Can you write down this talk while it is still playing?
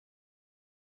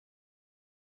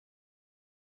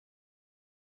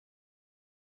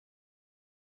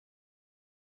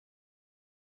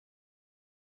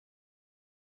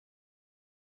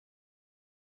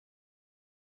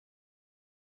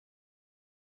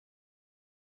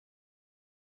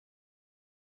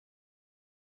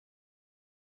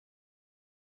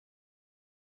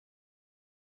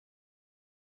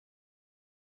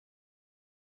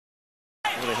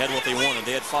they had what they wanted.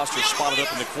 They had Foster spotted up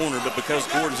in the corner, but because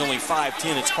Gordon's only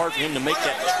 5'10", it's hard for him to make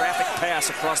that traffic pass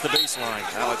across the baseline.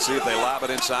 Now let's see if they lob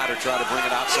it inside or try to bring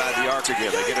it outside the arc again.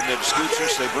 They get it into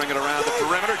Scootchus. They bring it around the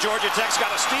perimeter. Georgia Tech's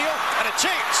got a steal and a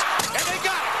chance, and they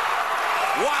got it.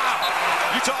 Wow.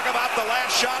 You talk about the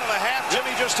last shot of the half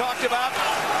Jimmy just talked about.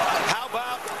 How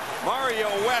about Mario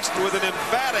West with an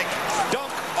emphatic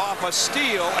dunk off a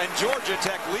steal, and Georgia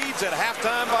Tech leads at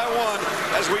halftime by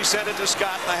 1 as we send it to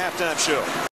Scott in the halftime show.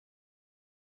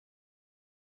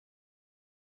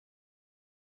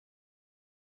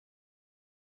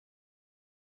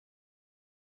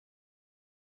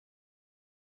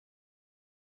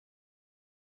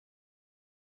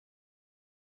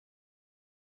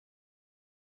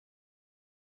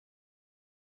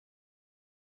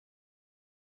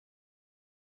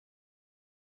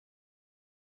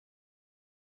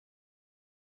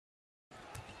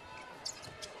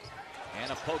 And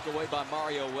a poke away by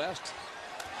Mario West.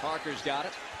 Parker's got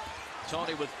it.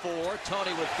 Tony with 4,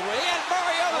 Tony with 3, and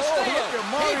Mario the steal. Look at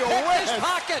Mario he picked West. his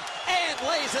pocket and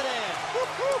lays it in.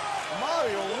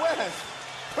 Mario West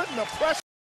putting the pressure.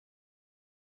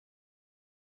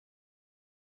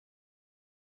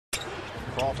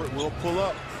 Crawford will pull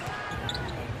up.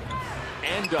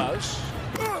 And does.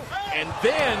 And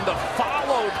then the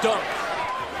follow dunk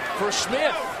for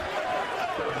Smith.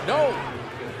 No.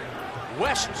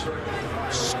 West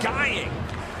skying.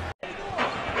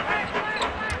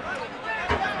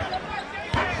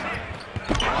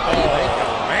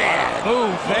 Oh, man.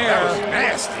 Move there. That was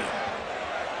nasty.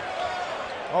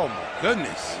 Oh, my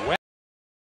goodness.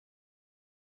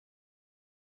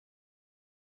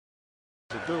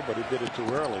 To do, but he did it too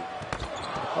early.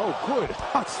 Oh, good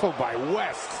hustle by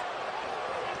West.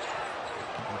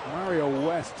 If Mario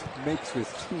West makes this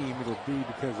team, it'll be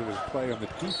because of his play on the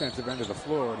defensive end of the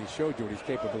floor, and he showed you what he's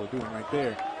capable of doing right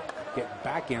there. Getting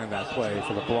back into that play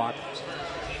for the block.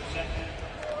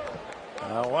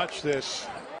 Now watch this.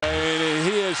 And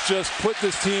he has just put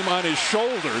this team on his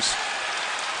shoulders.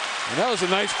 And that was a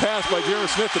nice pass by Jeremy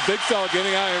Smith, the big fella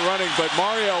getting out and running, but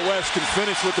Mario West can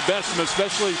finish with the best of them,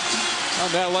 especially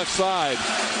on that left side.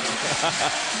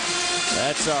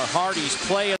 That's Hardy's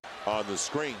play On the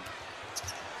screen.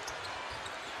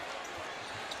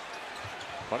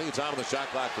 Plenty of time on the shot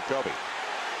clock for Kobe.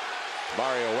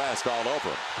 Mario West all over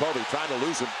him. Kobe trying to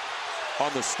lose him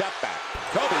on the step back.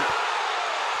 Kobe,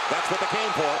 that's what they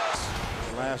came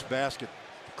for. Last basket,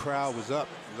 the crowd was up.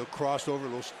 A little crossover, a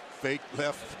little fake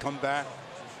left, come back,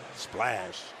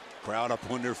 splash. Crowd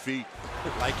up on their feet,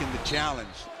 liking the challenge.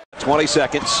 20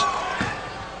 seconds.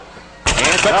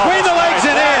 And between the legs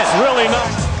and in. That's really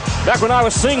nice. Back when I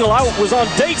was single, I was on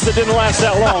dates that didn't last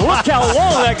that long. Look how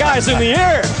long that guy's in the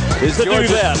air to do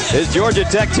that. His Georgia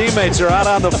Tech teammates are out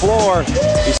on the floor.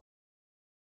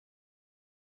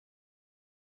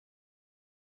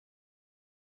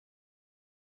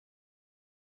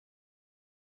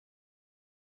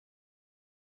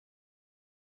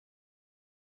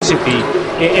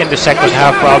 In the second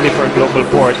half, probably for Global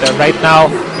Port. Right now,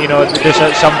 you know, there's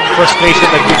some frustration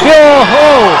that we feel.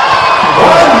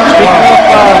 Speaking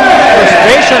of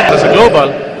frustration sa Global,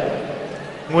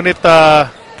 ngunit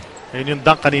yun yung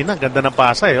dunk kanina, ganda ng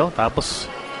pasa tapos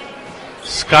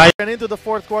Sky. And into the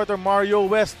fourth quarter, Mario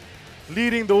West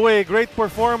leading the way. Great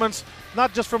performance,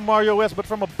 not just from Mario West, but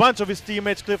from a bunch of his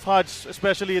teammates, Cliff Hodge,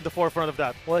 especially at the forefront of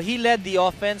that. Well, he led the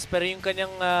offense, pero yung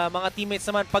kanyang mga teammates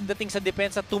naman, pagdating sa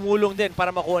depensa, tumulong din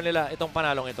para makuha nila itong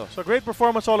panalong ito. So great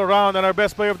performance all around, and our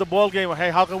best player of the ball game.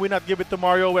 Hey, how can we not give it to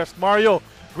Mario West? Mario,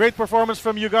 great performance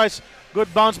from you guys.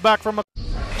 Good bounce back from a...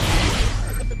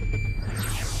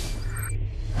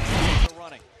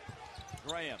 Running.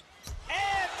 Graham.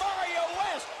 And Mario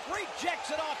West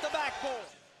rejects it off the backboard.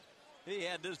 He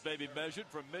had this baby measured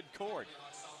from midcourt.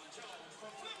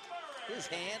 His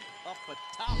hand up the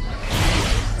top.